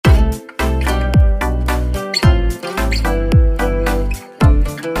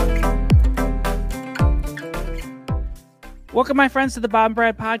Welcome, my friends, to the Bob and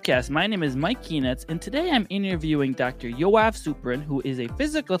Brad podcast. My name is Mike Keenitz, and today I'm interviewing Dr. Yoav Suprun, who is a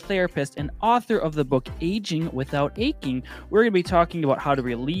physical therapist and author of the book Aging Without Aching. We're going to be talking about how to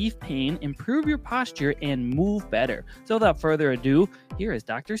relieve pain, improve your posture, and move better. So without further ado, here is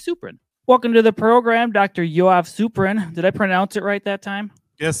Dr. Suprun. Welcome to the program, Dr. Yoav Suprun. Did I pronounce it right that time?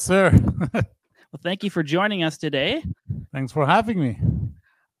 Yes, sir. Well, thank you for joining us today. Thanks for having me.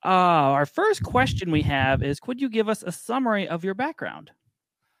 Our first question we have is, could you give us a summary of your background?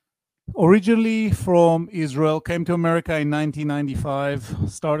 Originally from Israel, came to America in 1995,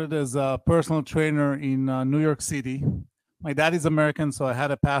 started as a personal trainer in New York City. My dad is American, so I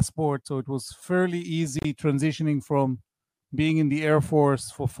had a passport, so it was fairly easy transitioning from being in the Air Force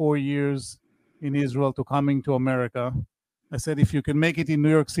for 4 years in Israel to coming to America. I said, if you can make it in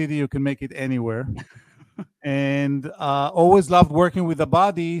New York City, you can make it anywhere. And always loved working with the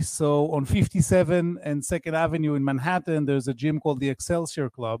body. So on 57 and 2nd Avenue in Manhattan, there's a gym called the Excelsior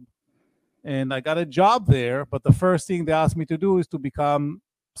Club. And I got a job there, but the first thing they asked me to do is to become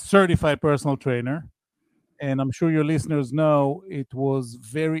certified personal trainer. And I'm sure your listeners know it was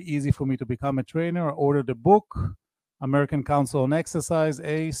very easy for me to become a trainer. I ordered a book, American Council on Exercise,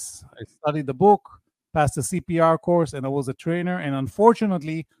 ACE. I studied the book, passed the CPR course, and I was a trainer. And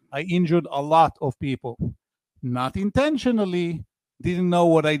unfortunately, I injured a lot of people. Not intentionally, didn't know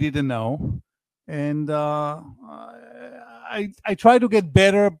what I didn't know. And I try to get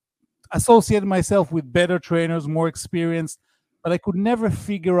better, associate myself with better trainers, more experienced, but I could never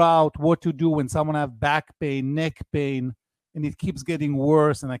figure out what to do when someone have back pain, neck pain, and it keeps getting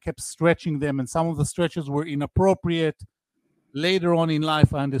worse. And I kept stretching them, and some of the stretches were inappropriate. Later on in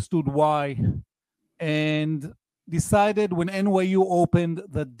life, I understood why. And decided when NYU opened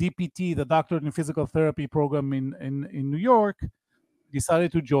the DPT, the Doctorate in Physical Therapy program in New York,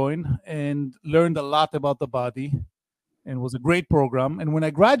 decided to join and learned a lot about the body, and was a great program. And when I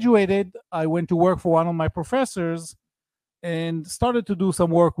graduated, I went to work for one of my professors and started to do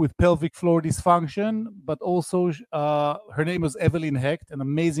some work with pelvic floor dysfunction, but also her name was Evelyn Hecht, an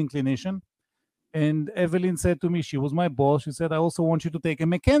amazing clinician. And Evelyn said to me, she was my boss, she said, I also want you to take a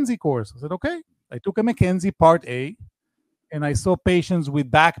McKenzie course. I said, okay. I took a McKenzie Part A, and I saw patients with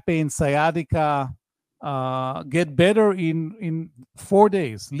back pain, sciatica, get better in 4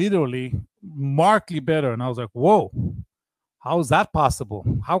 days, literally, markedly better. And I was like, whoa, how is that possible?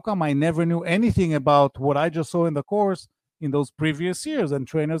 How come I never knew anything about what I just saw in the course in those previous years? And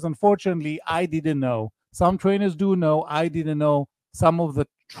trainers, unfortunately, I didn't know. Some trainers do know. I didn't know some of the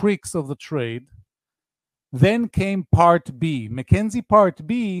tricks of the trade. Then came Part B. McKenzie Part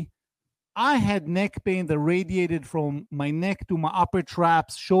B, I had neck pain that radiated from my neck to my upper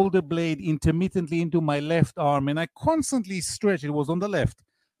traps, shoulder blade, intermittently into my left arm. And I constantly stretched. It was on the left.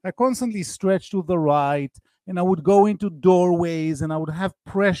 I constantly stretched to the right, and I would go into doorways, and I would have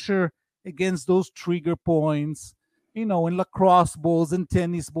pressure against those trigger points, in lacrosse balls and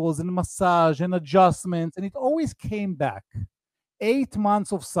tennis balls and massage and adjustments. And it always came back. 8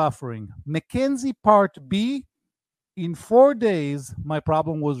 months of suffering. McKenzie Part B, in 4 days, my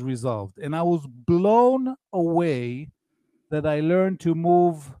problem was resolved. And I was blown away that I learned to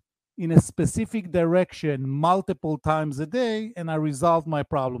move in a specific direction multiple times a day, and I resolved my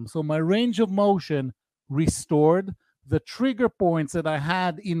problem. So my range of motion restored. The trigger points that I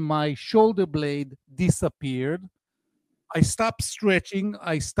had in my shoulder blade disappeared. I stopped stretching.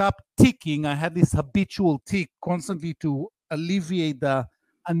 I stopped ticking. I had this habitual tick constantly to alleviate the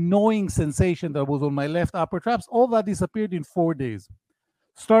annoying sensation that was on my left upper traps. All that disappeared in 4 days.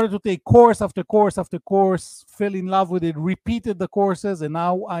 Started to take course after course after course, fell in love with it, repeated the courses, and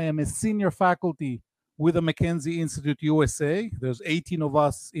now I am a senior faculty with the McKenzie Institute USA. There's 18 of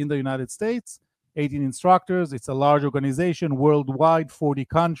us in the United States, 18 instructors. It's a large organization worldwide, 40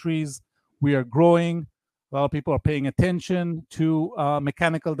 countries. We are growing. A lot of people are paying attention to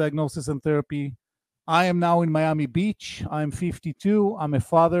mechanical diagnosis and therapy. I am now in Miami Beach. I'm 52. I'm a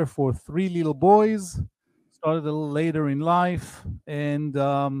father for 3 little boys. Started a little later in life, and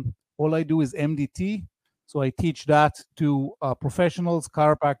all I do is MDT. So I teach that to professionals,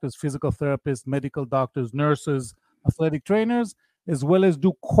 chiropractors, physical therapists, medical doctors, nurses, athletic trainers, as well as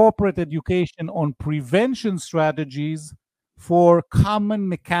do corporate education on prevention strategies for common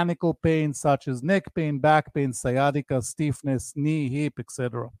mechanical pain such as neck pain, back pain, sciatica, stiffness, knee, hip,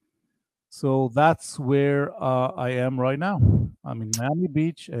 etc. So that's where I am right now. I'm in Miami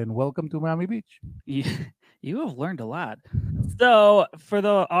Beach, and welcome to Miami Beach. You have learned a lot. So, for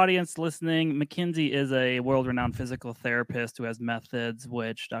the audience listening, McKenzie is a world-renowned physical therapist who has methods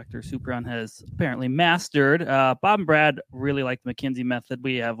which Dr. Suprun has apparently mastered. Bob and Brad really like the McKenzie method.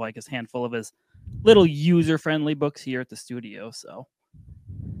 We have like a handful of his little user-friendly books here at the studio. So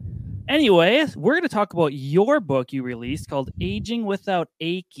anyway, we're going to talk about your book you released called Aging Without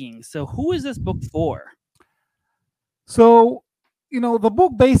Aching. So who is this book for? So, the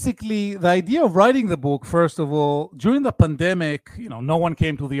book, basically, the idea of writing the book, first of all, during the pandemic, no one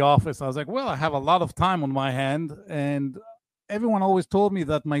came to the office. I was like, well, I have a lot of time on my hand. And everyone always told me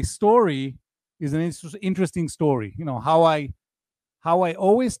that my story is an interesting story. How I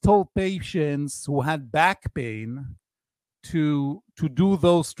always told patients who had back pain to do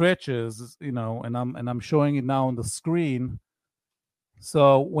those stretches, and I'm showing it now on the screen.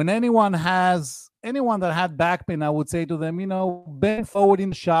 So when anyone that had back pain, I would say to them, bend forward in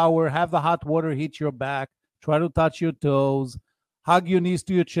the shower, have the hot water hit your back, try to touch your toes, hug your knees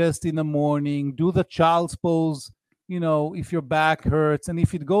to your chest in the morning, do the child's pose, if your back hurts. And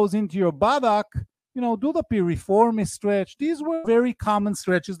if it goes into your buttock, do the piriformis stretch. These were very common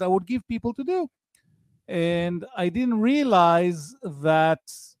stretches that I would give people to do. And I didn't realize that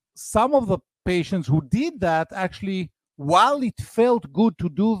some of the patients who did that actually, while it felt good to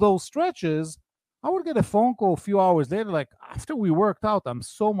do those stretches, I would get a phone call a few hours later, like, after we worked out, I'm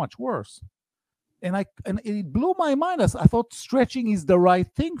so much worse. And it blew my mind. I thought stretching is the right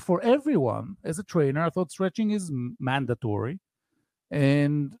thing for everyone. As a trainer, I thought stretching is mandatory.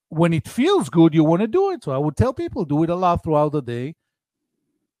 And when it feels good, you want to do it. So I would tell people, do it a lot throughout the day.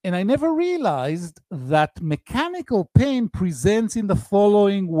 And I never realized that mechanical pain presents in the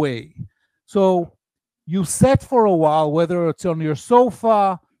following way. So you sit for a while, whether it's on your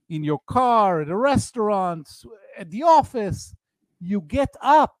sofa, in your car, at a restaurant, at the office, you get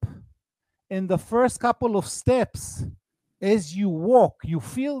up. And the first couple of steps, as you walk, you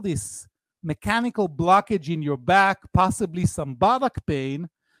feel this mechanical blockage in your back, possibly some buttock pain.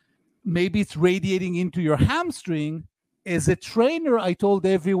 Maybe it's radiating into your hamstring. As a trainer, I told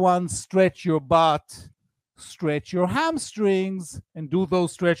everyone, stretch your butt, stretch your hamstrings, and do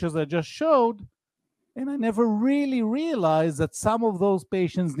those stretches I just showed. And I never really realized that some of those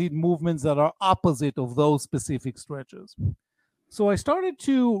patients need movements that are opposite of those specific stretches. So I started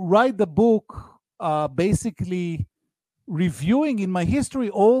to write the book, basically reviewing in my history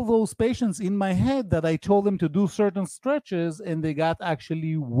all those patients in my head that I told them to do certain stretches, and they got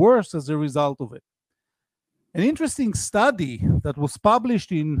actually worse as a result of it. An interesting study that was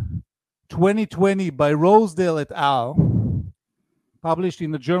published in 2020 by Rosedale et al., published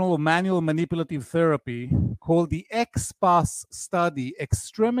in the Journal of Manual Manipulative Therapy, called the XPAS study,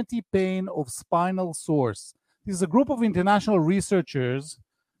 Extremity Pain of Spinal Source. This is a group of international researchers,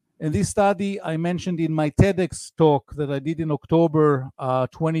 and this study I mentioned in my TEDx talk that I did in October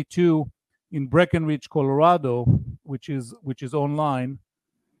 22 in Breckenridge, Colorado, which is online.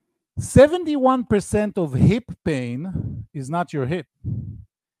 71% of hip pain is not your hip.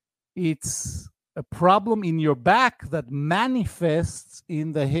 It's a problem in your back that manifests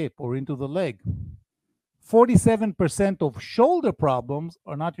in the hip or into the leg. 47% of shoulder problems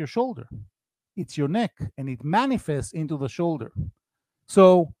are not your shoulder. It's your neck, and it manifests into the shoulder.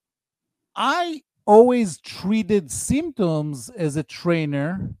 So I always treated symptoms as a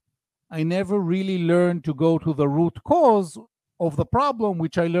trainer. I never really learned to go to the root cause of the problem,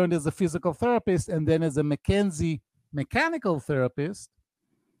 which I learned as a physical therapist and then as a McKenzie mechanical therapist.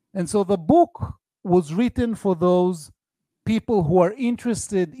 And so the book was written for those people who are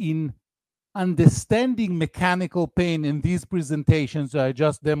interested in understanding mechanical pain in these presentations that I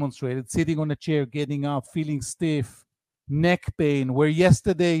just demonstrated, sitting on a chair, getting up, feeling stiff, neck pain, where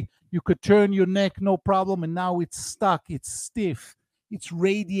yesterday you could turn your neck, no problem, and now it's stuck, it's stiff, it's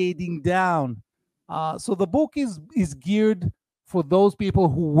radiating down. So the book is geared for those people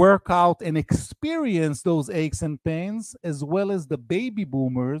who work out and experience those aches and pains, as well as the baby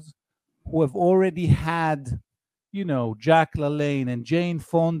boomers who have already had, Jack LaLanne and Jane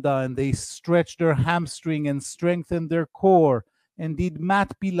Fonda, and they stretched their hamstring and strengthened their core and did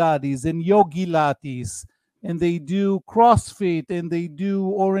mat Pilates and yogi lattes, and they do CrossFit and they do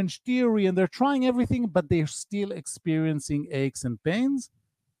Orange Theory, and they're trying everything, but they're still experiencing aches and pains.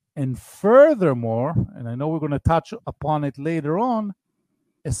 And furthermore, and I know we're going to touch upon it later on,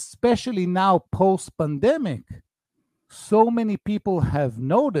 especially now post-pandemic, so many people have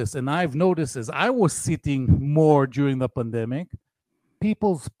noticed, and I've noticed as I was sitting more during the pandemic,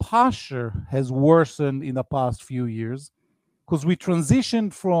 people's posture has worsened in the past few years because we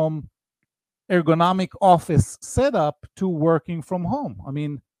transitioned from ergonomic office setup to working from home. I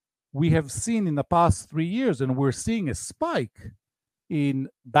mean, we have seen in the past 3 years, and we're seeing a spike in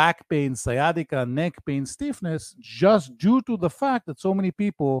back pain, sciatica, neck pain, stiffness, just due to the fact that so many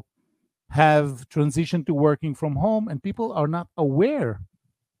people have transitioned to working from home, and people are not aware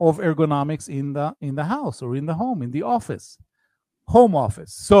of ergonomics in the house or in the home, in the office, home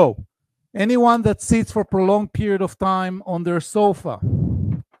office. So anyone that sits for a prolonged period of time on their sofa,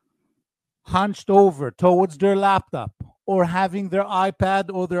 hunched over towards their laptop, or having their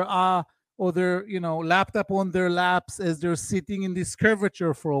iPad or their laptop on their laps as they're sitting in this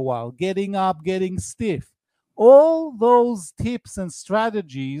curvature for a while, getting up, getting stiff. All those tips and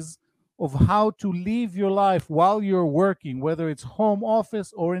strategies of how to live your life while you're working, whether it's home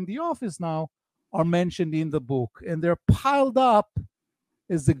office or in the office now, are mentioned in the book. And they're piled up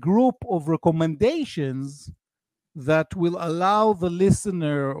as a group of recommendations that will allow the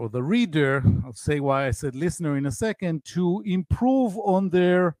listener or the reader, I'll say why I said listener in a second, to improve on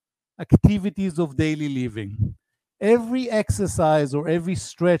their activities of daily living. Every exercise or every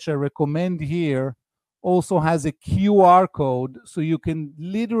stretch I recommend here also has a QR code, so you can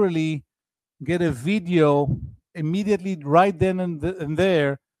literally get a video immediately right then and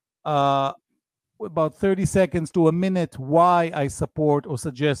there, about 30 seconds to a minute, why I support or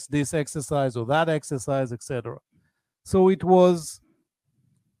suggest this exercise or that exercise, etc. So it was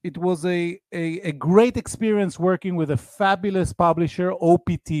a great experience working with a fabulous publisher,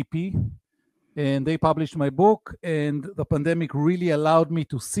 OPTP, and they published my book. And the pandemic really allowed me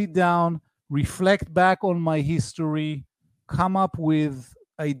to sit down, reflect back on my history, come up with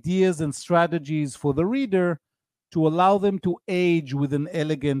ideas and strategies for the reader to allow them to age with an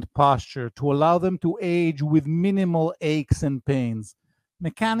elegant posture, to allow them to age with minimal aches and pains.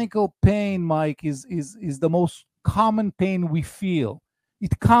 Mechanical pain, Mike, is the most common pain we feel.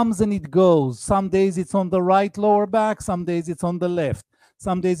 It comes and it goes. Some days it's on the right lower back, some days it's on the left.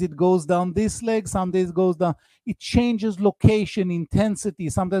 Some days it goes down this leg, some days it goes down. It changes location, intensity.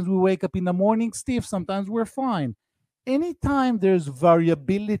 Sometimes we wake up in the morning stiff, sometimes we're fine. Anytime there's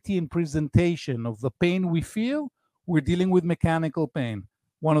variability in presentation of the pain we feel, we're dealing with mechanical pain.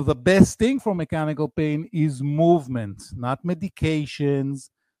 One of the best things for mechanical pain is movement, not medications,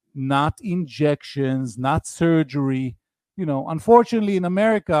 not injections, not surgery. Unfortunately, in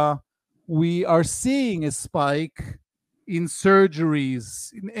America, we are seeing a spike in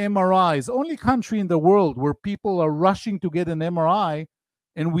surgeries, in MRIs. Only country in the world where people are rushing to get an MRI.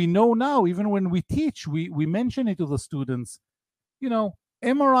 And we know now, even when we teach, we mention it to the students,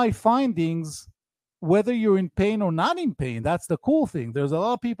 MRI findings, whether you're in pain or not in pain, that's the cool thing. There's a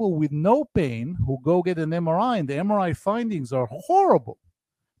lot of people with no pain who go get an MRI, and the MRI findings are horrible.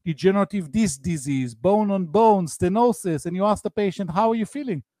 Degenerative disc disease, bone on bone, stenosis, and you ask the patient, how are you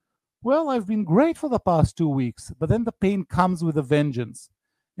feeling? Well, I've been great for the past 2 weeks, but then the pain comes with a vengeance.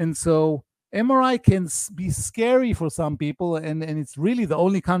 And so MRI can be scary for some people, and it's really the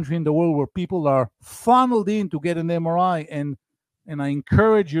only country in the world where people are funneled in to get an MRI. And I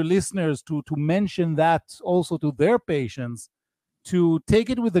encourage your listeners to mention that also to their patients, to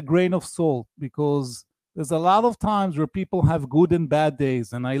take it with a grain of salt, because there's a lot of times where people have good and bad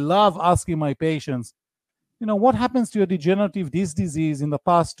days. And I love asking my patients, what happens to your degenerative disc disease in the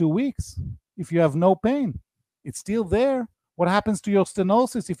past 2 weeks? If you have no pain, it's still there. What happens to your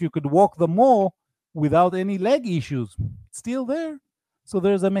stenosis if you could walk the mall without any leg issues? It's still there. So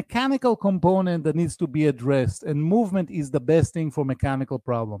there's a mechanical component that needs to be addressed, and movement is the best thing for mechanical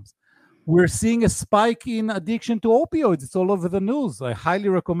problems. We're seeing a spike in addiction to opioids. It's all over the news. I highly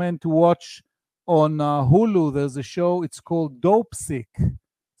recommend to watch on Hulu. There's a show, it's called Dope Sick.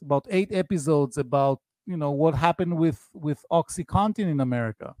 It's about 8 episodes about what happened with OxyContin in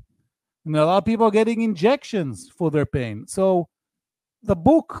America. And a lot of people are getting injections for their pain. So the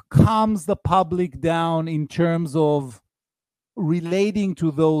book calms the public down in terms of relating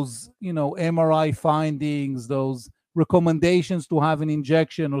to those, MRI findings, those recommendations to have an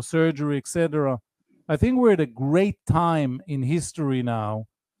injection or surgery, etc. I think we're at a great time in history now,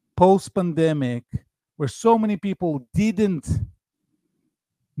 post-pandemic, where so many people didn't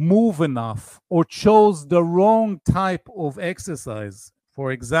move enough or chose the wrong type of exercise.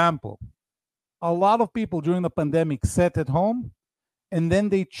 For example, a lot of people during the pandemic sat at home and then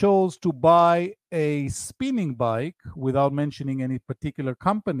they chose to buy a spinning bike without mentioning any particular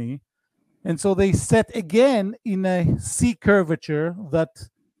company. And so they sat again in a C curvature that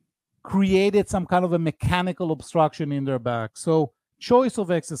created some kind of a mechanical obstruction in their back. So choice of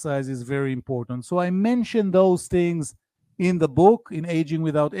exercise is very important. So I mentioned those things in the book, in Aging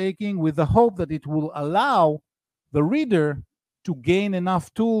Without Aching, with the hope that it will allow the reader to gain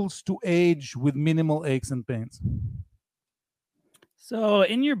enough tools to age with minimal aches and pains. So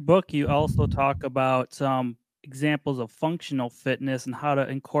in your book, you also talk about some examples of functional fitness and how to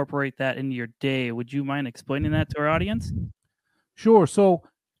incorporate that into your day. Would you mind explaining that to our audience? Sure. So,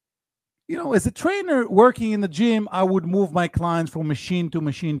 as a trainer working in the gym, I would move my clients from machine to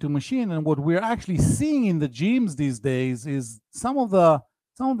machine to machine. And what we're actually seeing in the gyms these days is some of the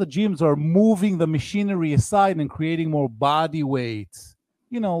gyms are moving the machinery aside and creating more body weight.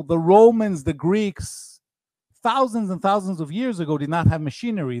 The Romans, the Greeks, thousands and thousands of years ago did not have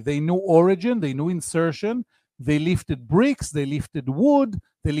machinery. They knew origin, they knew insertion, they lifted bricks, they lifted wood,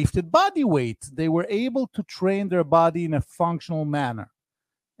 they lifted body weight. They were able to train their body in a functional manner.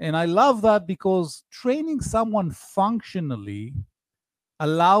 And I love that because training someone functionally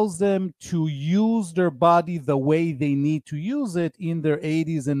allows them to use their body the way they need to use it in their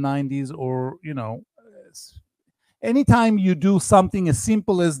 80s and 90s, or, anytime you do something as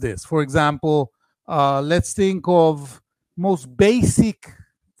simple as this. For example, let's think of most basic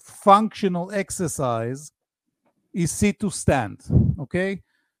functional exercise is sit to stand. Okay.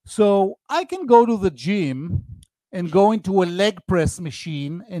 So I can go to the gym and go into a leg press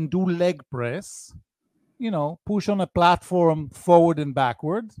machine and do leg press, push on a platform forward and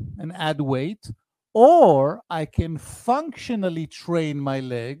backward and add weight. Or I can functionally train my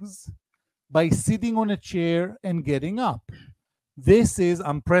legs by sitting on a chair and getting up.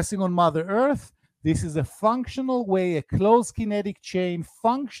 I'm pressing on Mother Earth. This is a functional way, a closed kinetic chain,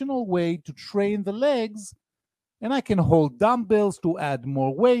 functional way to train the legs. And I can hold dumbbells to add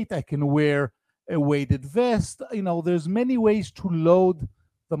more weight. I can wear a weighted vest. There's many ways to load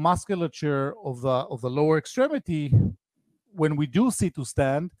the musculature of the lower extremity when we do sit to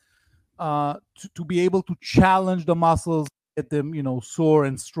stand, to be able to challenge the muscles, get them, sore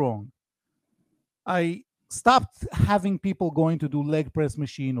and strong. I stopped having people going to do leg press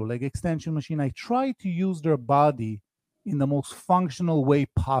machine or leg extension machine. I try to use their body in the most functional way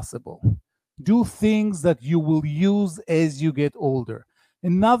possible. Do things that you will use as you get older.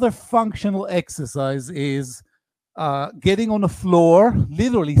 Another functional exercise is getting on the floor,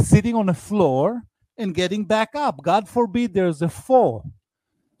 literally sitting on the floor and getting back up. God forbid there's a fall.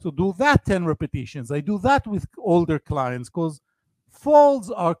 So do that 10 repetitions. I do that with older clients because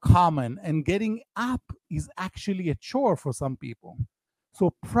falls are common and getting up is actually a chore for some people.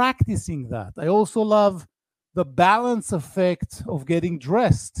 So practicing that. I also love the balance effect of getting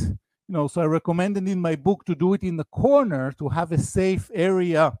dressed. So I recommended in my book to do it in the corner, to have a safe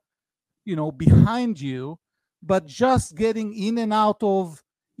area, behind you, but just getting in and out of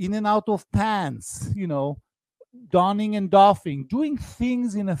pants, donning and doffing, doing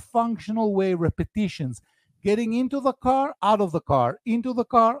things in a functional way, repetitions, getting into the car, out of the car, into the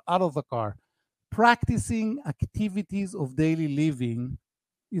car, out of the car. Practicing activities of daily living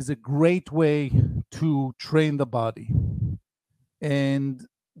is a great way to train the body. And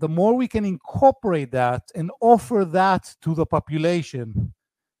the more we can incorporate that and offer that to the population,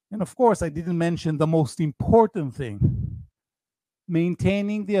 and of course, I didn't mention the most important thing,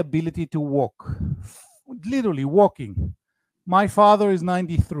 maintaining the ability to walk, literally walking. My father is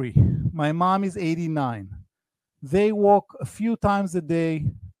 93. My mom is 89. They walk a few times a day,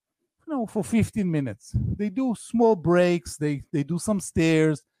 for 15 minutes. They do small breaks. They do some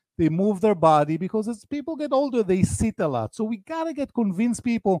stairs. They move their body because as people get older, they sit a lot. So we got to get convinced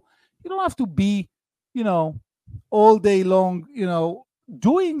people, you don't have to be, all day long,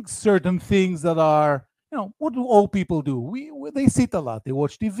 doing certain things that are, what do old people do? They sit a lot. They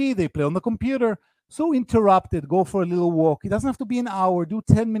watch TV. They play on the computer. So interrupt it. Go for a little walk. It doesn't have to be an hour. Do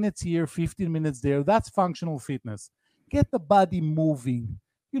 10 minutes here, 15 minutes there. That's functional fitness. Get the body moving.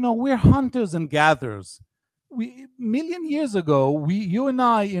 We're hunters and gatherers. Million years ago, you and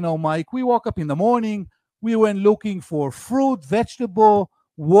I, Mike, we woke up in the morning. We went looking for fruit, vegetable,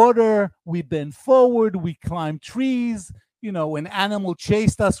 water. We bent forward. We climbed trees. An animal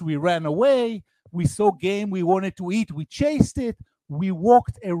chased us. We ran away. We saw game we wanted to eat. We chased it. We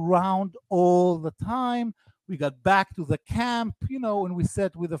walked around all the time. We got back to the camp, and we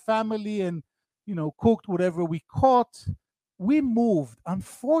sat with the family and, cooked whatever we caught. We moved.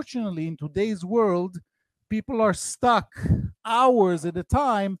 Unfortunately, in today's world, people are stuck hours at a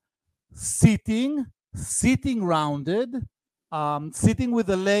time sitting rounded, sitting with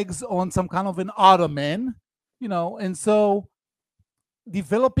the legs on some kind of an ottoman, and so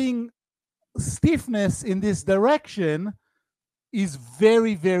developing stiffness in this direction is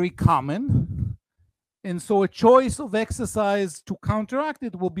very, very common. And so a choice of exercise to counteract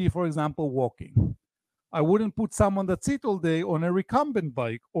it will be, for example, walking. I wouldn't put someone that sits all day on a recumbent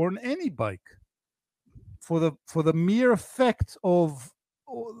bike or on any bike for the mere effect of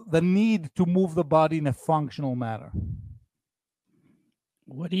the need to move the body in a functional manner.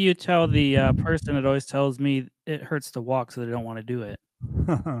 What do you tell the person that always tells me it hurts to walk, so they don't want to do it?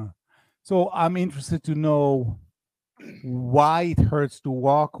 So I'm interested to know why it hurts to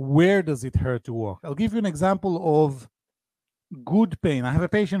walk, where does it hurt to walk. I'll give you an example of good pain. I have a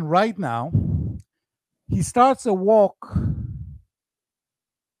patient right now. He starts a walk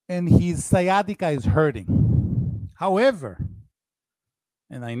and his sciatica is hurting. However,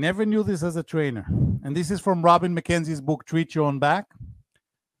 and I never knew this as a trainer, and this is from Robin McKenzie's book, Treat Your Own Back.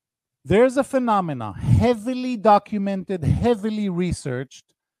 There's a phenomena, heavily documented, heavily researched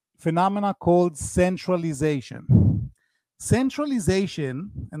phenomena called centralization. Centralization,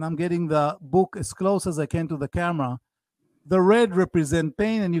 and I'm getting the book as close as I can to the camera, the red represent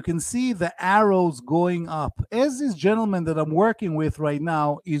pain, and you can see the arrows going up. As this gentleman that I'm working with right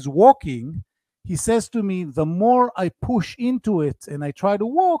now is walking, he says to me, the more I push into it and I try to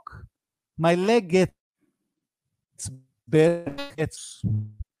walk, my leg gets better.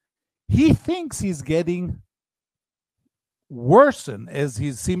 He thinks he's getting worsen as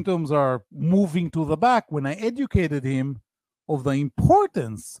his symptoms are moving to the back. When I educated him of the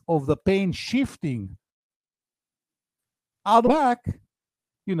importance of the pain shifting out of the back,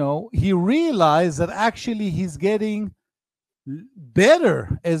 he realized that actually he's getting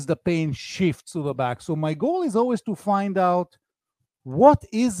better as the pain shifts to the back. So my goal is always to find out what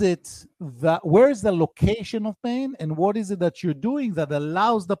is it where is the location of pain, and what is it that you're doing that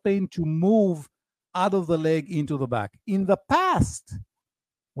allows the pain to move out of the leg into the back. In the past,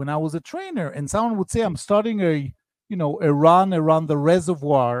 when I was a trainer and someone would say, I'm starting a run around the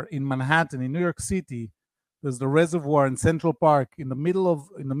reservoir in Manhattan, in New York City. There's the reservoir in Central Park in the middle of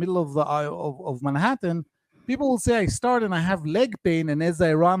Manhattan. People will say I start and I have leg pain, and as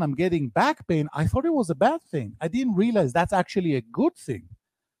I run, I'm getting back pain. I thought it was a bad thing. I didn't realize that's actually a good thing.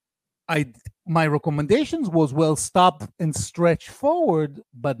 My recommendations was, well, stop and stretch forward.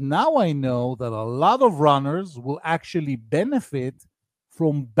 But now I know that a lot of runners will actually benefit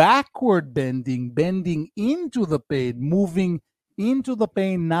from backward bending into the pain, moving into the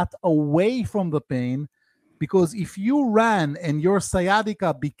pain, not away from the pain. Because if you ran and your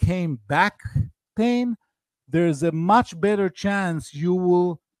sciatica became back pain, there's a much better chance you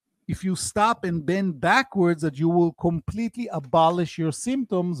will, if you stop and bend backwards, that you will completely abolish your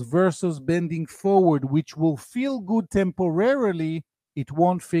symptoms versus bending forward, which will feel good temporarily. It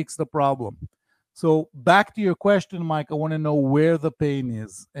won't fix the problem. So back to your question, Mike, I want to know where the pain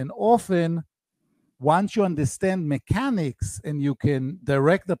is. And often, once you understand mechanics and you can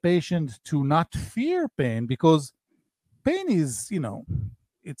direct the patient to not fear pain, because pain is,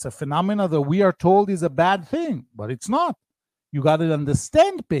 it's a phenomena that we are told is a bad thing, but it's not. You got to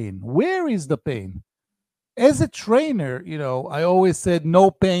understand pain. Where is the pain? As a trainer, I always said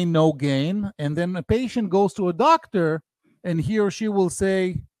no pain, no gain. And then a patient goes to a doctor and he or she will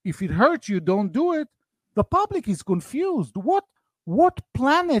say, if it hurts you, don't do it. The public is confused. What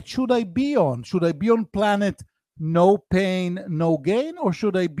planet should I be on? Should I be on planet no pain, no gain? Or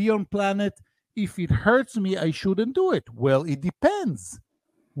should I be on planet if it hurts me, I shouldn't do it? Well, it depends.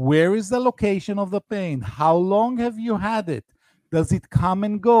 Where is the location of the pain? How long have you had it? Does it come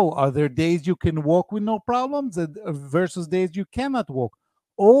and go? Are there days you can walk with no problems versus days you cannot walk?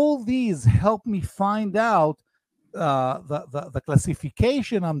 All these help me find out the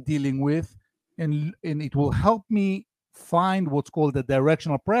classification I'm dealing with, and it will help me find what's called a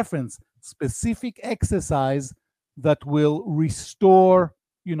directional preference, specific exercise that will restore,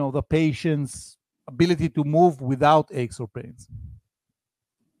 the patient's ability to move without aches or pains.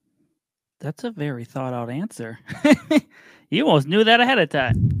 That's a very thought out answer. You almost knew that ahead of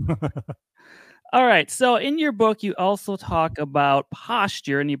time. All right. So in your book, you also talk about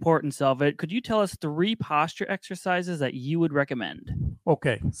posture and the importance of it. Could you tell us 3 posture exercises that you would recommend?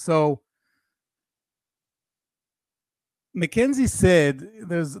 Okay. So McKenzie said,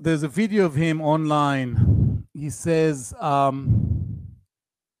 there's a video of him online. He says,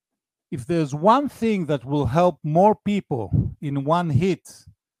 if there's one thing that will help more people in one hit,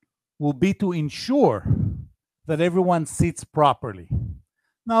 will be to ensure that everyone sits properly.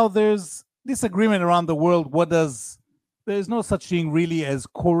 Now, there's disagreement around the world. There's no such thing really as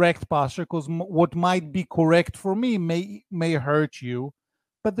correct posture, because what might be correct for me may hurt you.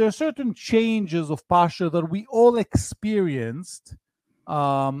 But there are certain changes of posture that we all experienced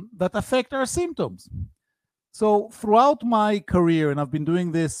that affect our symptoms. So throughout my career, and I've been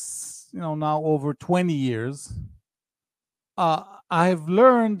doing this, now over 20 years, I've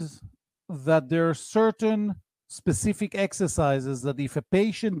learned that there are certain specific exercises that if a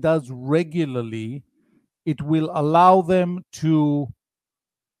patient does regularly, it will allow them to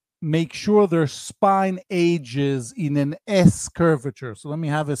make sure their spine ages in an S curvature. So let me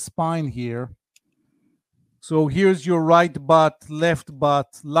have a spine here. So here's your right butt, left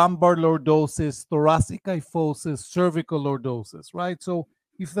butt, lumbar lordosis, thoracic kyphosis, cervical lordosis, right? So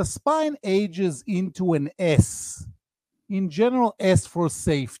if the spine ages into an S, in general, S for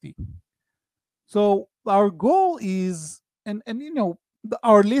safety. So our goal is, and you know,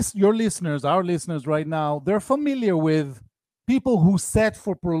 your listeners, our listeners right now, they're familiar with people who sat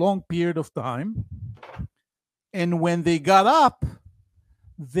for prolonged period of time, and when they got up,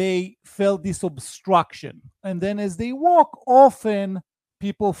 they felt this obstruction. And then as they walk, often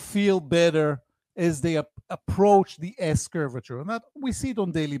people feel better as they approach the S curvature. And that we see it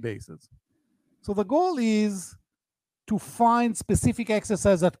on daily basis. So the goal is to find specific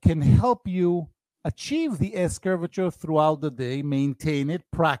exercise that can help you achieve the S curvature throughout the day, maintain it,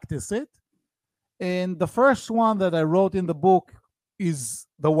 practice it. And the first one that I wrote in the book is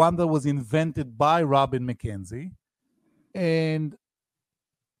the one that was invented by Robin McKenzie. And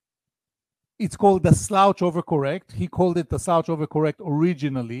it's called the slouch overcorrect. He called it the slouch overcorrect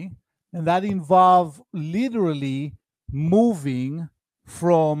originally. And that involved literally moving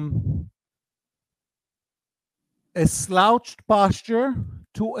from a slouched posture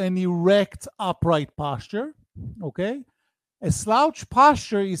to an erect upright posture. Okay. A slouch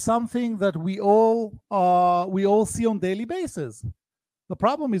posture is something that we all see on daily basis. The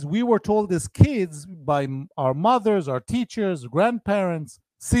problem is we were told as kids by our mothers, our teachers, grandparents,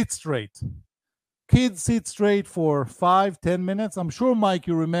 sit straight. Kids sit straight for 5-10 minutes. I'm sure, Mike,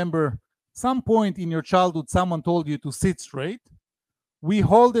 you remember some point in your childhood someone told you to sit straight. We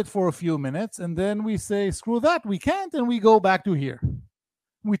hold it for a few minutes and then we say, screw that, we can't, and we go back to here.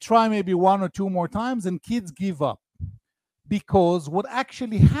 We try maybe 1 or 2 more times and kids give up. Because what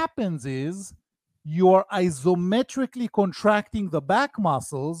actually happens is you're isometrically contracting the back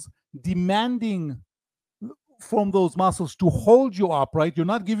muscles, demanding from those muscles to hold you upright. You're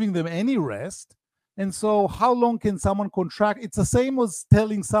not giving them any rest. And so how long can someone contract? It's the same as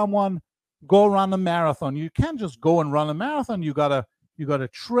telling someone, go run a marathon. You can't just go and run a marathon. You gotta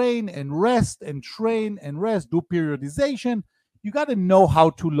train and rest and train and rest, do periodization. You got to know how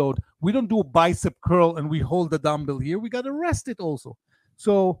to load. We don't do a bicep curl and we hold the dumbbell here. We got to rest it also.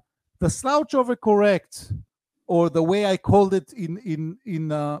 So the slouch overcorrect, or the way I called it in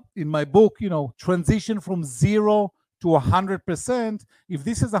my book, you know, transition from 0 to 100%. If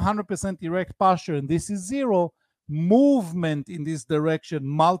this is 100% erect posture and this is 0, movement in this direction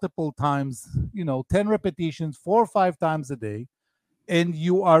multiple times, you know, 10 repetitions, 4 or 5 times a day, and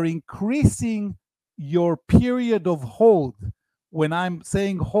you are increasing your period of hold. When I'm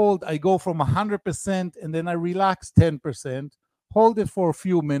saying hold, I go from 100% and then I relax 10%, hold it for a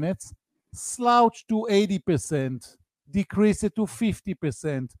few minutes, slouch to 80%, decrease it to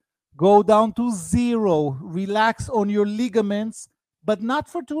 50%, go down to 0, relax on your ligaments, but not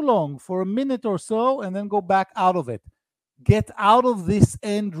for too long, for a minute or so, and then go back out of it. Get out of this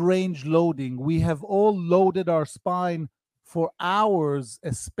end range loading. We have all loaded our spine for hours,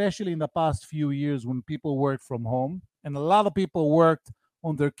 especially in the past few years when people work from home. And a lot of people worked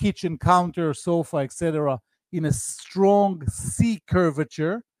on their kitchen counter, sofa, etc., in a strong C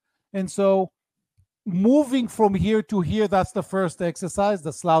curvature. And so moving from here to here, that's the first exercise,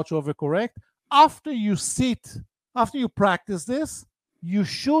 the slouch overcorrect. After you sit, after you practice this, you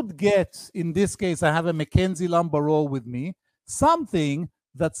should get, in this case, I have a McKenzie lumbar roll with me, something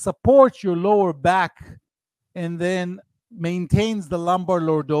that supports your lower back and then maintains the lumbar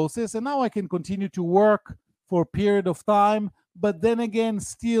lordosis. And now I can continue to work for a period of time, but then again,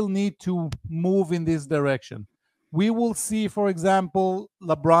 still need to move in this direction. We will see, for example,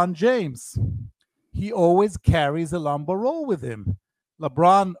 LeBron James. He always carries a lumbar roll with him.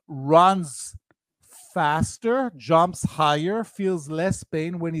 LeBron runs faster, jumps higher, feels less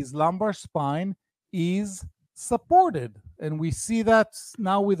pain when his lumbar spine is supported. And we see that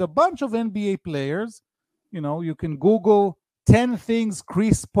now with a bunch of NBA players. You know, you can Google 10 things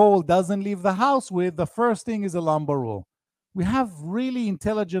Chris Paul doesn't leave the house with. The first thing is a lumbar roll. We have really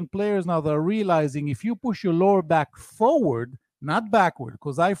intelligent players now that are realizing if you push your lower back forward, not backward,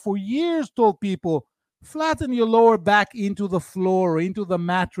 because I for years told people, flatten your lower back into the floor or into the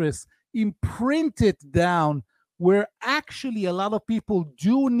mattress, imprint it down, where actually a lot of people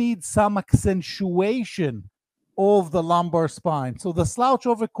do need some accentuation of the lumbar spine. So the slouch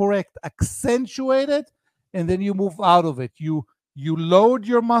overcorrect accentuated, and then you move out of it. You load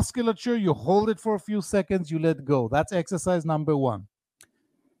your musculature, you hold it for a few seconds, you let go. That's exercise number 1.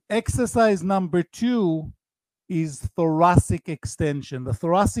 Exercise number 2 is thoracic extension. The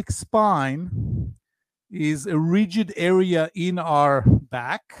thoracic spine is a rigid area in our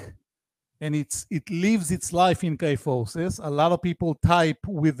back, and it lives its life in kyphosis. A lot of people type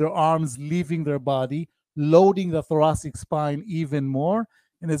with their arms leaving their body. loading the thoracic spine even more.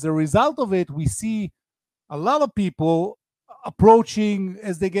 And as a result of it, we see a lot of people approaching,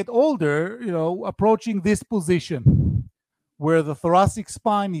 as they get older, approaching this position where the thoracic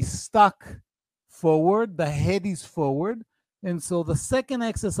spine is stuck forward, the head is forward. And so the second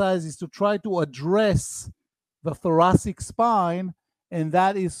exercise is to try to address the thoracic spine, and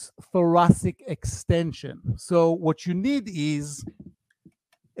that is thoracic extension. So what you need is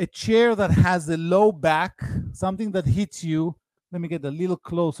a chair that has a low back, something that hits you. Let me get a little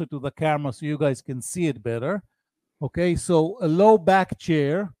closer to the camera so you guys can see it better. Okay, so a low back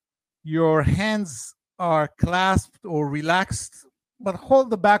chair, your hands are clasped or relaxed, but hold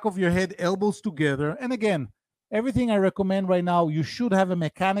the back of your head, elbows together. And again, everything I recommend right now, you should have a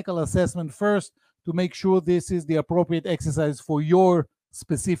mechanical assessment first to make sure this is the appropriate exercise for your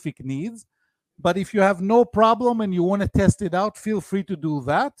specific needs. But if you have no problem and you want to test it out, feel free to do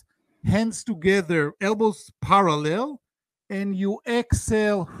that. Hands together, elbows parallel, and you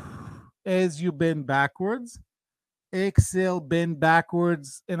exhale as you bend backwards. Exhale, bend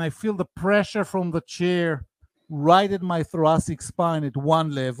backwards, and I feel the pressure from the chair right at my thoracic spine at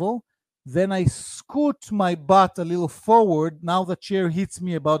one level. Then I scoot my butt a little forward. Now the chair hits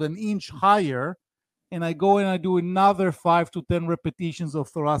me about an inch higher, and I go and I do another 5 to 10 repetitions of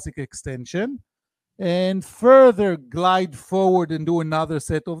thoracic extension, and further glide forward and do another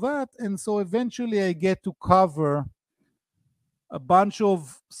set of that. And so eventually I get to cover a bunch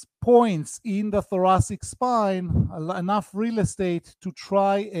of points in the thoracic spine, enough real estate to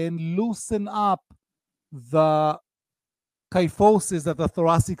try and loosen up the kyphosis that the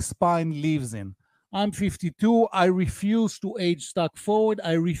thoracic spine lives in. I'm 52. I refuse to age stuck forward.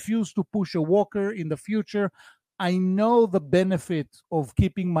 I refuse to push a walker in the future. I know the benefit of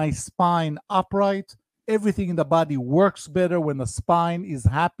keeping my spine upright. Everything in the body works better when the spine is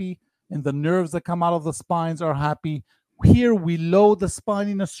happy and the nerves that come out of the spines are happy. Here we load the spine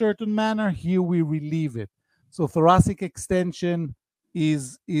in a certain manner. Here we relieve it. So thoracic extension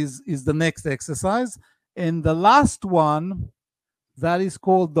is the next exercise. And the last one, that is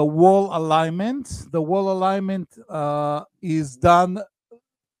called the wall alignment. The wall alignment is done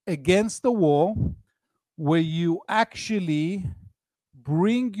against the wall, where you actually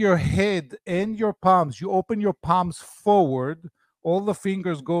bring your head and your palms. You open your palms forward. All the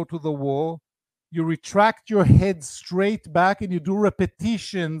fingers go to the wall. You retract your head straight back, and you do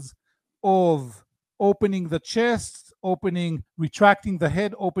repetitions of opening the chest, retracting the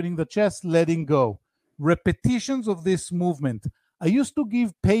head, opening the chest, letting go. Repetitions of this movement. I used to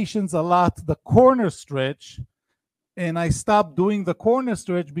give patients a lot the corner stretch, and I stopped doing the corner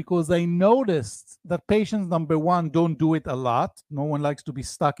stretch because I noticed that patients, number one, don't do it a lot. No one likes to be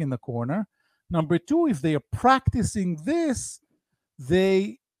stuck in the corner. Number two, if they are practicing this,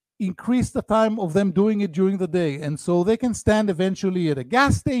 they increase the time of them doing it during the day. And so they can stand eventually at a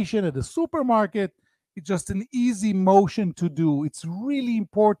gas station, at a supermarket. It's just an easy motion to do. It's really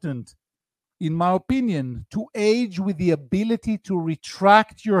important, in my opinion, to age with the ability to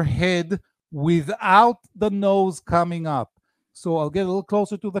retract your head without the nose coming up. So I'll get a little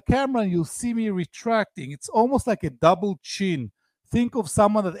closer to the camera and you'll see me retracting. It's almost like a double chin. Think of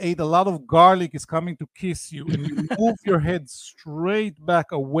someone that ate a lot of garlic is coming to kiss you, and you move your head straight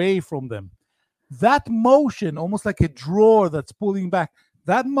back away from them. That motion, almost like a drawer that's pulling back,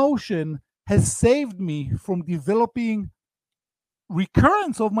 that motion has saved me from developing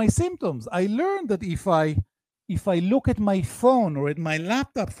recurrence of my symptoms. I learned that if I look at my phone or at my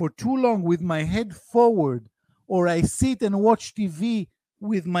laptop for too long with my head forward, or I sit and watch TV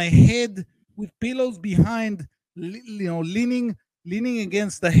with my head with pillows behind, leaning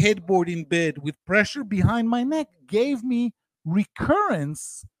against the headboard in bed with pressure behind my neck, gave me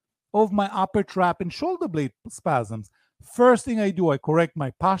recurrence of my upper trap and shoulder blade spasms. First thing I do, I correct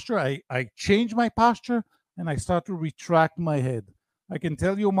my posture. I change my posture and I start to retract my head. I can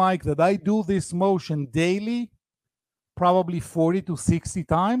tell you, Mike, that I do this motion daily, probably 40 to 60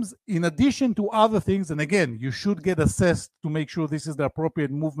 times, in addition to other things. And again, you should get assessed to make sure this is the appropriate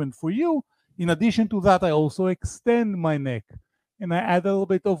movement for you. In addition to that, I also extend my neck and I add a little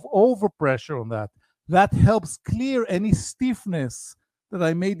bit of overpressure on that. That helps clear any stiffness that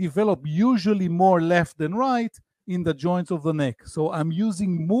I may develop, usually more left than right, in the joints of the neck. So I'm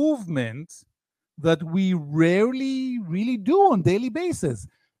using movement that we rarely really do on daily basis.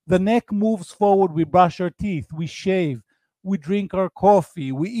 The neck moves forward, we brush our teeth, we shave, we drink our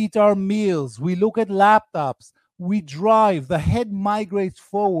coffee, we eat our meals, we look at laptops, we drive. The head migrates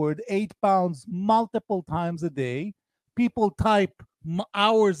forward 8 pounds multiple times a day. People type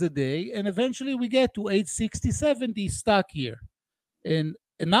hours a day, and eventually we get to age 60, 70 stuck here. And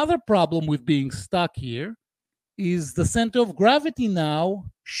another problem with being stuck here is the center of gravity now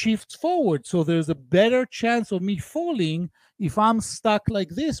shifts forward. So there's a better chance of me falling if I'm stuck like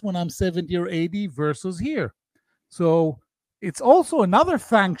this when I'm 70 or 80 versus here. So it's also another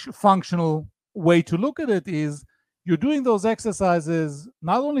functional way to look at it is you're doing those exercises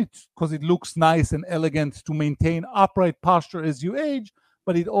not only because it looks nice and elegant to maintain upright posture as you age,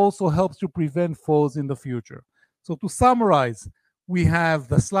 but it also helps to prevent falls in the future. So to summarize, we have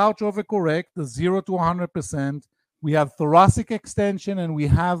the slouch overcorrect, the 0 to 100%, we have thoracic extension, and we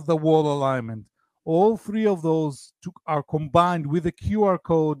have the wall alignment. All three of those are combined with a QR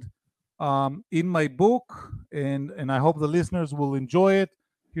code in my book, and I hope the listeners will enjoy it.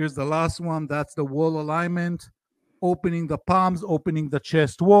 Here's the last one. That's the wall alignment, opening the palms, opening the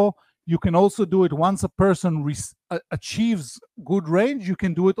chest wall. You can also do it once a person achieves good range. You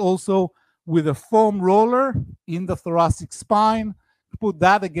can do it also with a foam roller in the thoracic spine. Put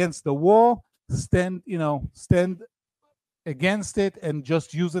that against the wall, stand against it, and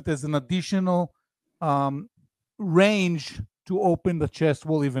just use it as an additional range to open the chest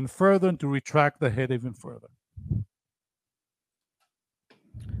wall even further and to retract the head even further.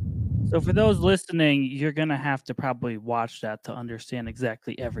 So for those listening, you're going to have to probably watch that to understand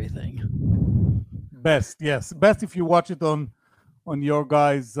exactly everything. Best if you watch it on your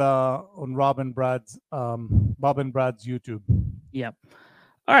guys on Bob and Brad's YouTube. Yep.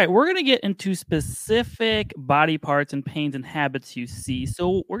 All right, we're going to get into specific body parts and pains and habits you see.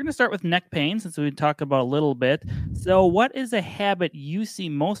 So we're going to start with neck pain since we talked about a little bit. So what is a habit you see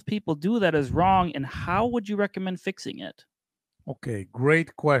most people do that is wrong, and how would you recommend fixing it? Okay,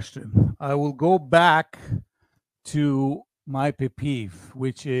 great question. I will go back to my pet peeve,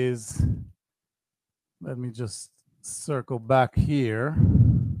 which is, let me just circle back here.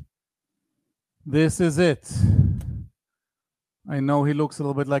 This is it. I know he looks a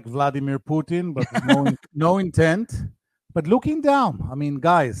little bit like Vladimir Putin, but no intent. But looking down, I mean,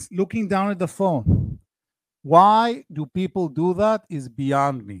 guys, looking down at the phone. Why do people do that is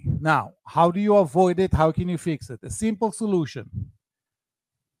beyond me. Now, how do you avoid it? How can you fix it? A simple solution.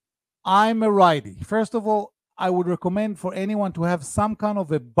 I'm a righty. First of all, I would recommend for anyone to have some kind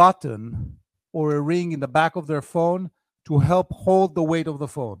of a button or a ring in the back of their phone to help hold the weight of the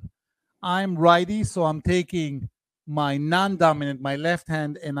phone. I'm righty, so I'm taking my non-dominant, my left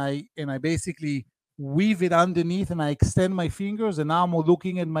hand, and I basically weave it underneath and I extend my fingers, and now I'm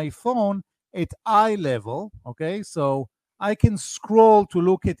looking at my phone at eye level. Okay, so I can scroll to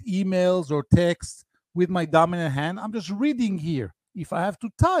look at emails or texts with my dominant hand. I'm just reading here. If I have to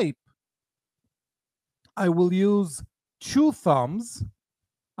type, I will use two thumbs.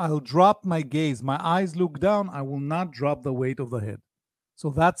 I'll drop my gaze. My eyes look down. I will not drop the weight of the head. So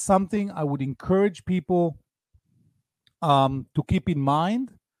that's something I would encourage people to keep in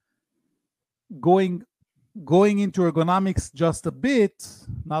mind. Going into ergonomics just a bit,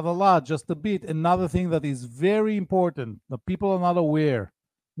 not a lot, just a bit. Another thing that is very important that people are not aware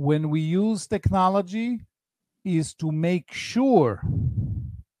when we use technology is to make sure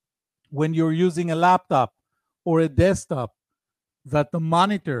when you're using a laptop or a desktop that the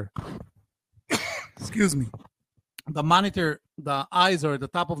monitor, excuse me, the monitor, the eyes are at the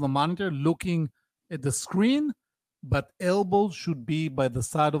top of the monitor looking at the screen, but elbows should be by the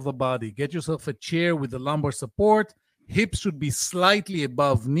side of the body. Get yourself a chair with the lumbar support. Hips should be slightly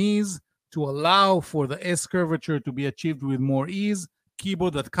above knees to allow for the S curvature to be achieved with more ease.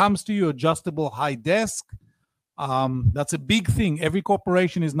 Keyboard that comes to you, adjustable high desk. That's a big thing. Every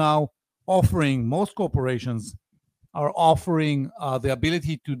corporation is now offering, most corporations are offering the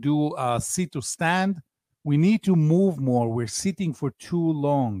ability to do sit to stand. We need to move more. We're sitting for too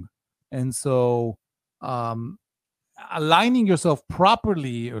long. And so aligning yourself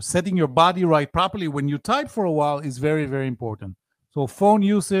properly or setting your body right properly when you type for a while is very, very important. So phone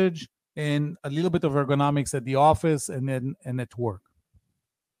usage and a little bit of ergonomics at the office and at work.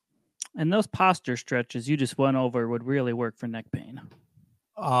 And those posture stretches you just went over would really work for neck pain.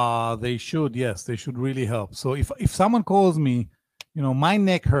 They should, yes, they should really help. So if someone calls me, my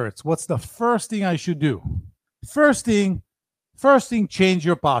neck hurts, what's the first thing I should do? First thing, change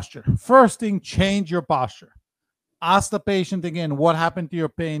your posture. Change your posture. Ask the patient again, what happened to your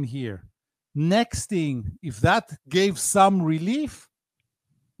pain here? Next thing, if that gave some relief,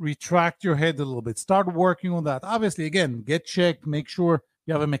 retract your head a little bit. Start working on that. Obviously, again, get checked, make sure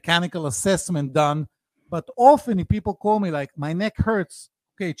you have a mechanical assessment done. But often if people call me like, my neck hurts,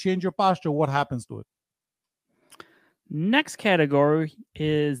 okay, change your posture, what happens to it? Next category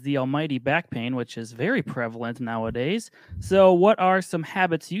is the almighty back pain, which is very prevalent nowadays. So what are some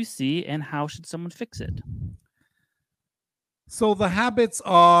habits you see and how should someone fix it? So the habits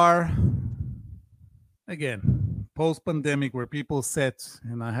are, again, post-pandemic, where people sit,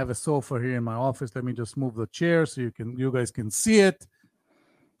 and I have a sofa here in my office. Let me just move the chair so you guys can see it.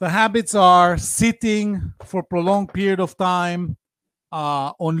 The habits are sitting for prolonged period of time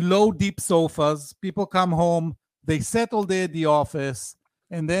on low, deep sofas. People come home, they sit all day at the office,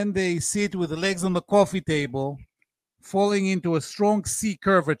 and then they sit with the legs on the coffee table, falling into a strong C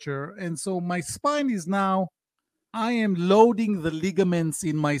curvature. And so my spine is now, I am loading the ligaments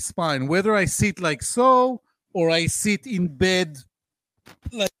in my spine, whether I sit like so or I sit in bed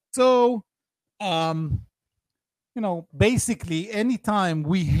like so. Basically, anytime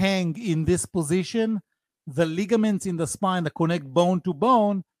we hang in this position, the ligaments in the spine that connect bone to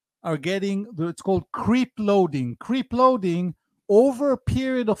bone are getting, it's called creep loading. Creep loading, over a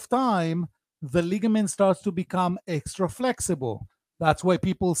period of time, the ligament starts to become extra flexible. That's why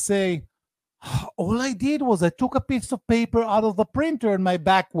people say, all I did was I took a piece of paper out of the printer and my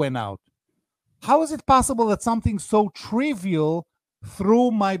back went out. How is it possible that something so trivial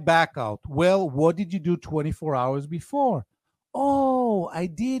threw my back out? Well, what did you do 24 hours before? Oh, I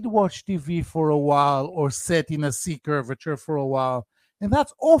did watch TV for a while or sit in a C curvature for a while. And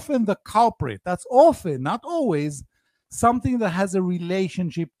that's often the culprit. That's often, not always, something that has a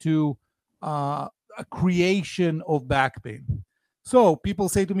relationship to a creation of back pain. So people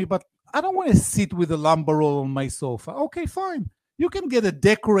say to me, but I don't want to sit with a lumbar roll on my sofa. Okay, fine. You can get a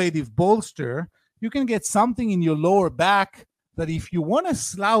decorative bolster. You can get something in your lower back that if you want to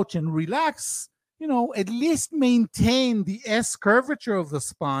slouch and relax, at least maintain the S curvature of the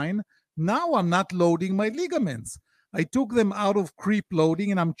spine. Now I'm not loading my ligaments. I took them out of creep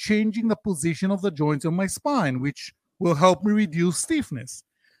loading and I'm changing the position of the joints of my spine, which will help me reduce stiffness.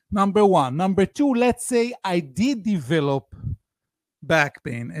 Number one. Number two, let's say I did develop back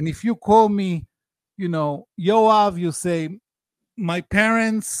pain. And if you call me, Yoav, you say, my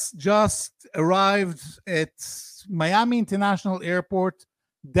parents just arrived at Miami International Airport.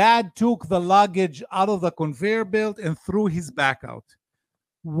 Dad took the luggage out of the conveyor belt and threw his back out.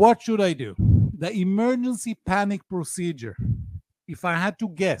 What should I do? The emergency panic procedure, if I had to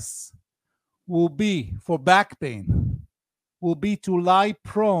guess, will be for back pain, will be to lie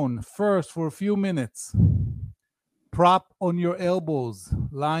prone first for a few minutes. Prop on your elbows,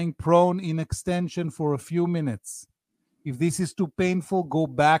 lying prone in extension for a few minutes. If this is too painful, go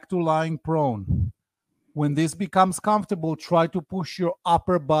back to lying prone. When this becomes comfortable, try to push your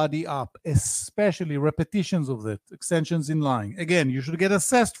upper body up, especially repetitions of it, extensions in lying. Again, you should get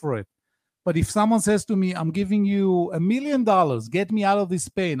assessed for it. But if someone says to me, I'm giving you $1 million, get me out of this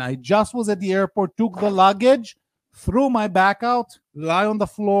pain. I just was at the airport, took the luggage, threw my back out, lie on the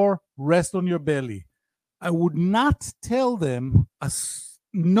floor, rest on your belly. I would not tell them,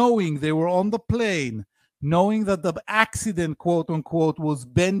 knowing they were on the plane, knowing that the accident, quote unquote, was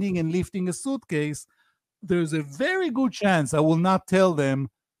bending and lifting a suitcase. There's a very good chance I will not tell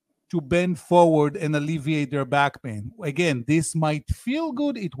them to bend forward and alleviate their back pain. Again, this might feel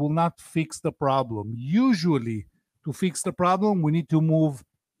good. It will not fix the problem. Usually, to fix the problem, we need to move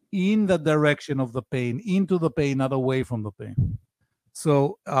in the direction of the pain, into the pain, not away from the pain.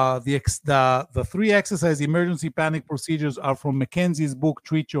 So the 3 exercise emergency panic procedures are from Mackenzie's book,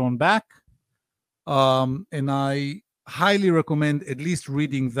 Treat Your Own Back. And I highly recommend at least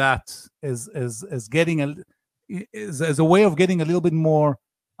reading that as getting as a way of getting a little bit more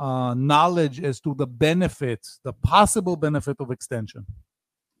knowledge as to the benefits, the possible benefit of extension.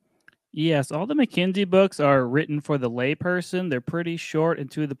 Yes, all the McKinsey books are written for the layperson. They're pretty short and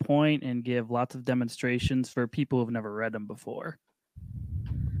to the point and give lots of demonstrations for people who've never read them before.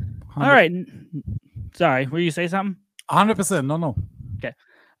 100%. All right. Sorry, were you say something? 100%. No. Okay.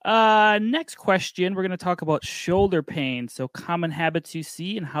 Next question, we're going to talk about shoulder pain. So common habits you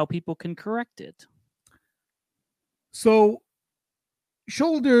see and how people can correct it. So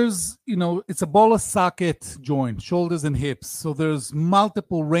shoulders, it's a ball of socket joint, shoulders and hips. So there's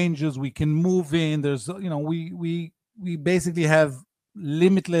multiple ranges we can move in. There's, we basically have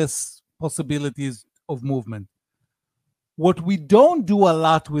limitless possibilities of movement. What we don't do a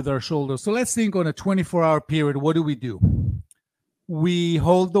lot with our shoulders. So let's think on a 24-hour period, what do? We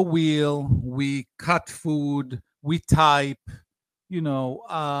hold the wheel, we cut food, we type,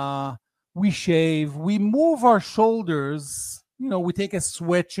 we shave, we move our shoulders, we take a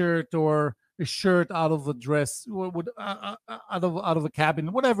sweatshirt or a shirt out of a dress, out of a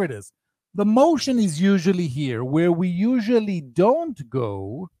cabin, whatever it is. The motion is usually here. Where we usually don't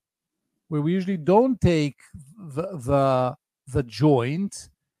go, where we usually don't take the joint,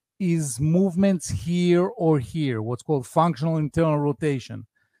 is movements here or here, what's called functional internal rotation.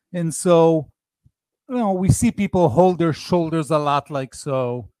 And so we see people hold their shoulders a lot like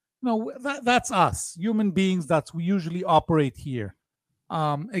so. That's us, human beings. We usually operate here.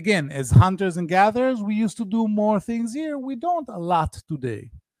 Again, as hunters and gatherers, we used to do more things here. We don't a lot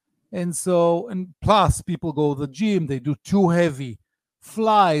today. And plus, people go to the gym, they do too heavy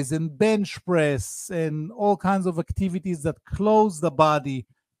flies and bench press and all kinds of activities that close the body.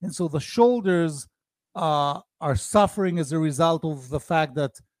 And so the shoulders are suffering as a result of the fact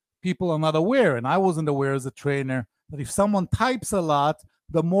that people are not aware. And I wasn't aware as a trainer that if someone types a lot,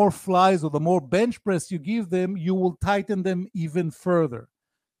 the more flies or the more bench press you give them, you will tighten them even further.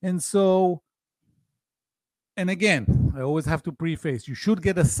 And so, and again, I always have to preface, you should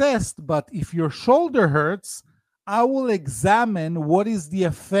get assessed, but if your shoulder hurts, I will examine what is the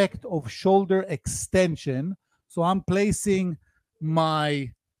effect of shoulder extension. So I'm placing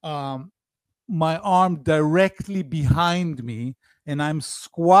my my arm directly behind me, and I'm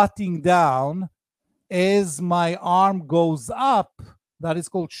squatting down. As my arm goes up, that is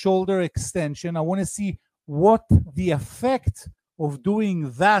called shoulder extension. I want to see what the effect of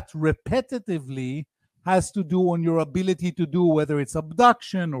doing that repetitively has to do on your ability to do, whether it's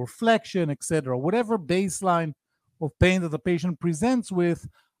abduction or flexion, etc. Whatever baseline of pain that the patient presents with,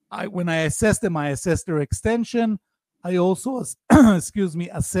 when I assess them, I assess their extension. I also,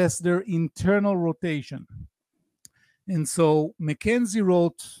 assess their internal rotation. And so Mackenzie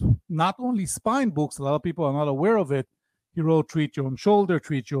wrote not only spine books, a lot of people are not aware of it. He wrote Treat Your Own Shoulder,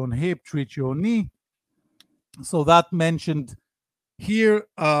 Treat Your Own Hip, Treat Your Own Knee. So that mentioned here,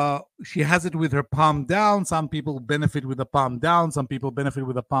 she has it with her palm down. Some people benefit with the palm down. Some people benefit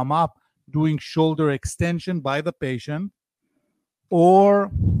with the palm up, doing shoulder extension by the patient,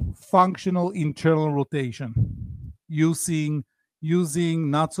 or functional internal rotation, using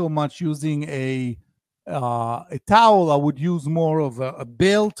not so much using a towel. I would use more of a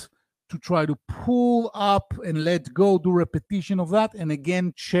belt to try to pull up and let go, do repetition of that, and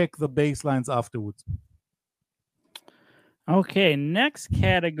again, check the baselines afterwards. Okay, next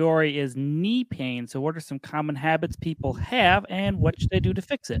category is knee pain. So what are some common habits people have and what should they do to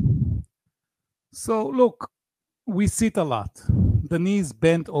fix it? So look, we sit a lot. The knee's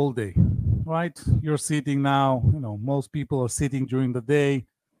bent all day, right? You're sitting now, most people are sitting during the day.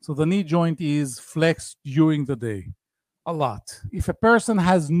 So the knee joint is flexed during the day a lot. If a person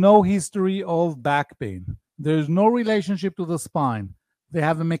has no history of back pain, there's no relationship to the spine, they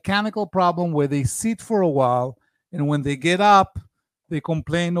have a mechanical problem where they sit for a while, and when they get up, they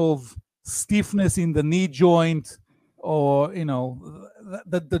complain of stiffness in the knee joint, or,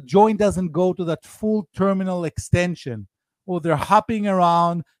 that the joint doesn't go to that full terminal extension, or they're hopping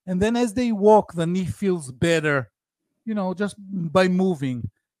around. And then as they walk, the knee feels better, just by moving.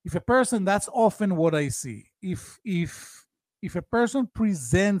 If a person, that's often what I see. If a person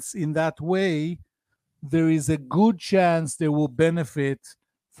presents in that way, there is a good chance they will benefit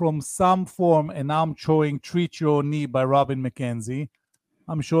from some form. And now I'm showing Treat Your Own Knee by Robin McKenzie.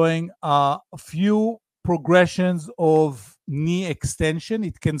 I'm showing a few progressions of knee extension.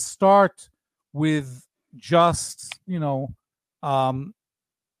 It can start with just,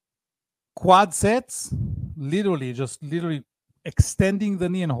 quad sets, literally extending the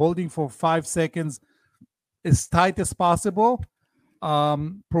knee and holding for 5 seconds as tight as possible.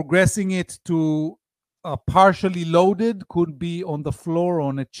 Progressing it to partially loaded, could be on the floor or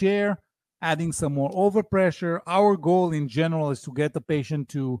on a chair, adding some more overpressure. Our goal in general is to get the patient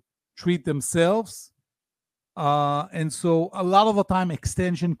to treat themselves. And so a lot of the time,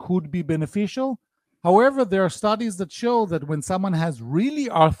 extension could be beneficial. However, there are studies that show that when someone has really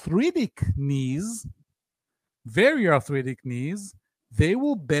arthritic knees, very arthritic knees, they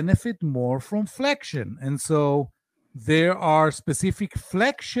will benefit more from flexion. And so there are specific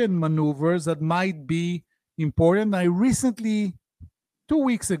flexion maneuvers that might be important. I recently, 2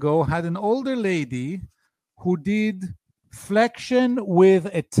 weeks ago, had an older lady who did flexion with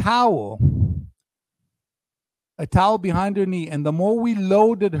a towel behind her knee. And the more we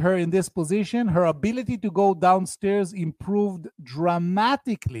loaded her in this position, her ability to go downstairs improved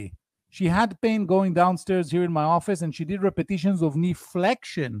dramatically. She had pain going downstairs here in my office, and she did repetitions of knee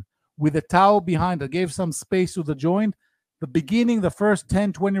flexion with a towel behind her, gave some space to the joint. The beginning, the first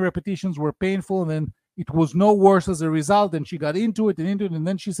 10, 20 repetitions were painful, and then it was no worse as a result. And she got into it, and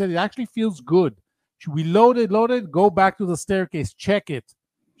then she said, it actually feels good. We loaded, go back to the staircase, check it.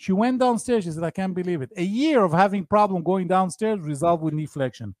 She went downstairs. She said, I can't believe it. A year of having problem going downstairs resolved with knee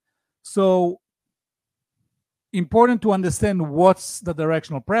flexion. So important to understand what's the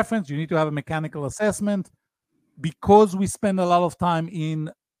directional preference. You need to have a mechanical assessment. Because we spend a lot of time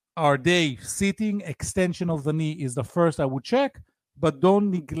in our day sitting, extension of the knee is the first I would check. but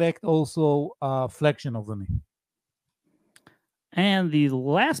don't neglect also flexion of the knee. And the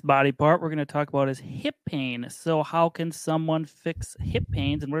last body part we're going to talk about is hip pain. So how can someone fix hip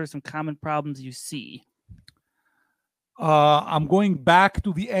pains, and what are some common problems you see? I'm going back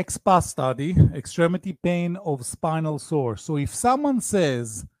to the EXPA study, extremity pain of spinal source. So if someone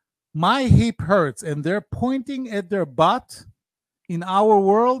says, my hip hurts, and they're pointing at their butt, in our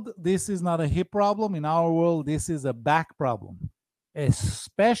world, this is not a hip problem. In our world, this is a back problem,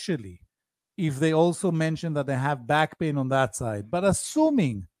 especially if they also mention that they have back pain on that side. But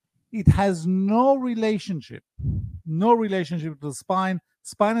assuming it has no relationship to the spine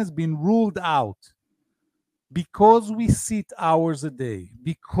has been ruled out. Because we sit hours a day,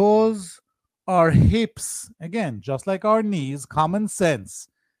 because our hips, again, just like our knees, common sense,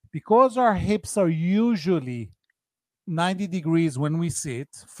 because our hips are usually 90 degrees when we sit,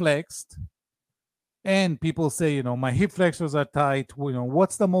 flexed, and people say, my hip flexors are tight,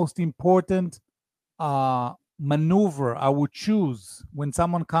 what's the most important maneuver I would choose when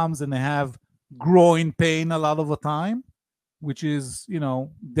someone comes and they have groin pain a lot of the time, which is,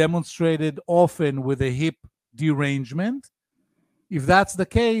 demonstrated often with a hip derangement. If that's the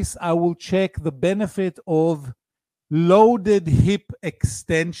case, I will check the benefit of loaded hip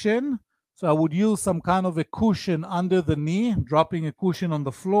extension. So I would use some kind of a cushion under the knee, dropping a cushion on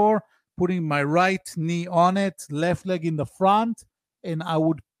the floor, putting my right knee on it, left leg in the front, and I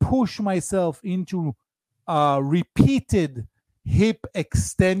would push myself into repeated hip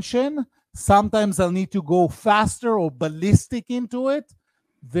extension. Sometimes I'll need to go faster or ballistic into it.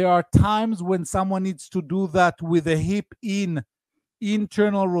 There are times when someone needs to do that with a hip in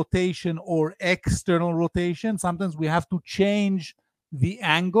internal rotation or external rotation. Sometimes we have to change the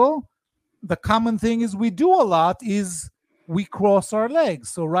angle. The common thing is we do a lot is we cross our legs.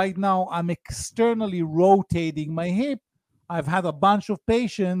 So right now I'm externally rotating my hip. I've had a bunch of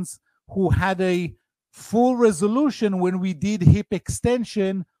patients who had a full resolution when we did hip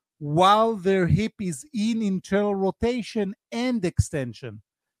extension while their hip is in internal rotation and extension.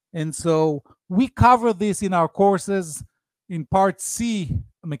 And so we cover this in our courses. In Part C,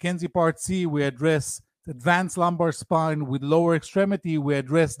 McKenzie Part C, we address advanced lumbar spine. With lower extremity, we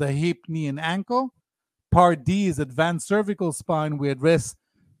address the hip, knee, and ankle. Part D is advanced cervical spine. We address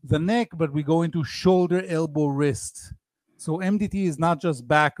the neck, but we go into shoulder, elbow, wrist. So MDT is not just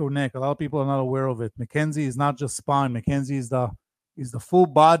back or neck. A lot of people are not aware of it. McKenzie is not just spine. McKenzie is the full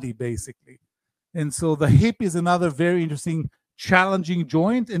body, basically. And so the hip is another very interesting, challenging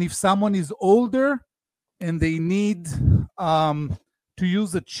joint. And if someone is older and they need to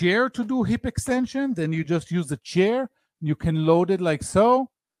use a chair to do hip extension, then you just use a chair. You can load it like so,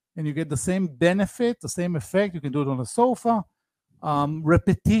 and you get the same benefit, the same effect. You can do it on a sofa.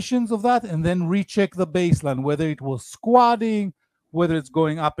 Repetitions of that, and then recheck the baseline, whether it was squatting, whether it's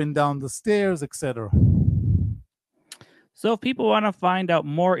going up and down the stairs, etc. So if people want to find out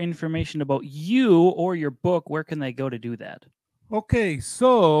more information about you or your book, where can they go to do that? Okay,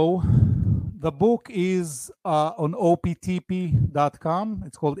 so the book is on optp.com.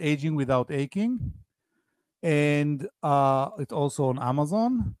 It's called Aging Without Aching. And it's also on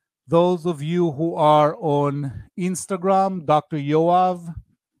Amazon. Those of you who are on Instagram, Dr. Yoav,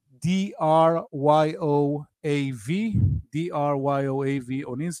 DRYOAV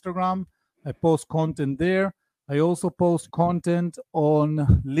on Instagram. I post content there. I also post content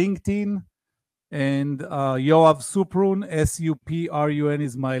on LinkedIn. And Yoav Suprun, Suprun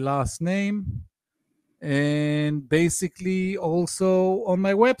is my last name. And basically also on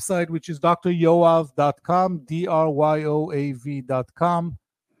my website, which is dryoav.com, dryoav.com.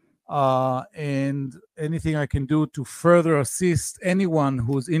 And anything I can do to further assist anyone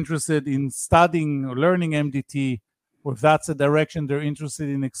who's interested in studying or learning MDT, or if that's a direction they're interested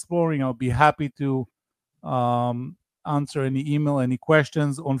in exploring, I'll be happy to answer any email, any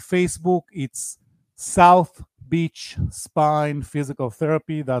questions. On Facebook, it's South Beach Spine Physical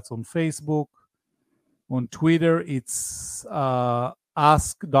Therapy. That's on Facebook. On Twitter, it's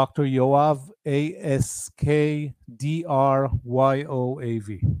Ask Dr. Yoav, ASKDRYOAV.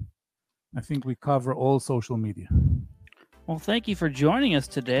 I think we cover all social media. Well, thank you for joining us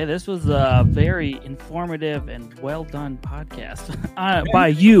today. This was a very informative and well done podcast by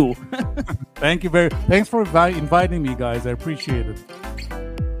you. Thanks for inviting me, guys. I appreciate it.